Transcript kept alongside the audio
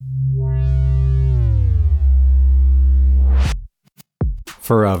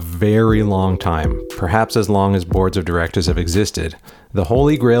For a very long time, perhaps as long as boards of directors have existed, the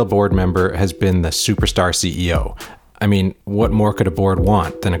Holy Grail board member has been the superstar CEO. I mean, what more could a board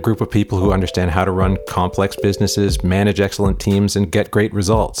want than a group of people who understand how to run complex businesses, manage excellent teams, and get great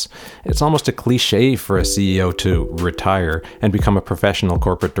results? It's almost a cliche for a CEO to retire and become a professional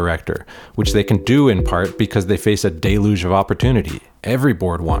corporate director, which they can do in part because they face a deluge of opportunity. Every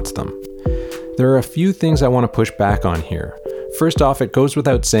board wants them. There are a few things I want to push back on here. First off, it goes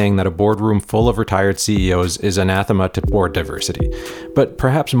without saying that a boardroom full of retired CEOs is anathema to board diversity. But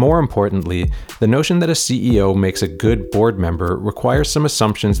perhaps more importantly, the notion that a CEO makes a good board member requires some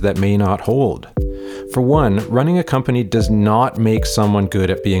assumptions that may not hold. For one, running a company does not make someone good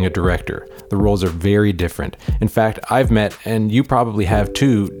at being a director. The roles are very different. In fact, I've met, and you probably have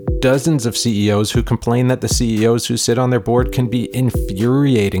too, dozens of CEOs who complain that the CEOs who sit on their board can be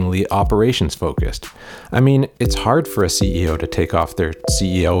infuriatingly operations focused. I mean, it's hard for a CEO to take off their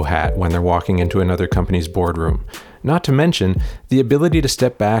CEO hat when they're walking into another company's boardroom. Not to mention, the ability to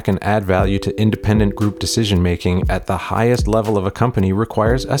step back and add value to independent group decision-making at the highest level of a company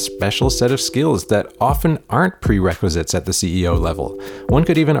requires a special set of skills that often aren't prerequisites at the CEO level. One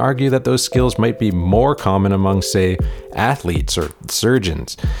could even argue that those skills might be more common among, say, athletes or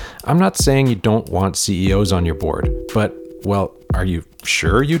surgeons. I'm not saying you don't want CEOs on your board, but, well, are you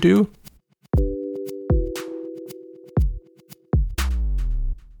sure you do?